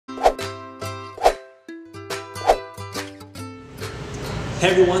Hey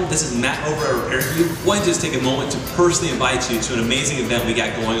everyone, this is Matt over at RepairQ. Wanted to just take a moment to personally invite you to an amazing event we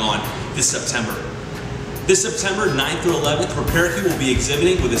got going on this September. This September 9th through 11th, RepairQ will be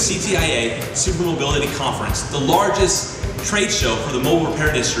exhibiting with the CTIA Super Mobility Conference, the largest trade show for the mobile repair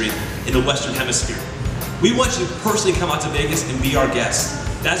industry in the Western Hemisphere. We want you to personally come out to Vegas and be our guest.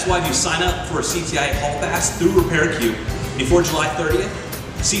 That's why if you sign up for a CTIA Hall Pass through RepairQ before July 30th,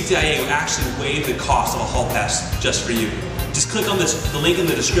 CTIA will actually waive the cost of a Hall Pass just for you. Just click on the link in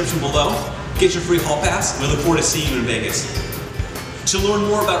the description below, get your free Hall Pass, and we look forward to seeing you in Vegas. To learn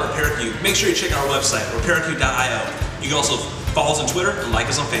more about RepairQ, make sure you check out our website, repairq.io. You can also follow us on Twitter and like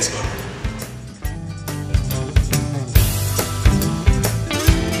us on Facebook.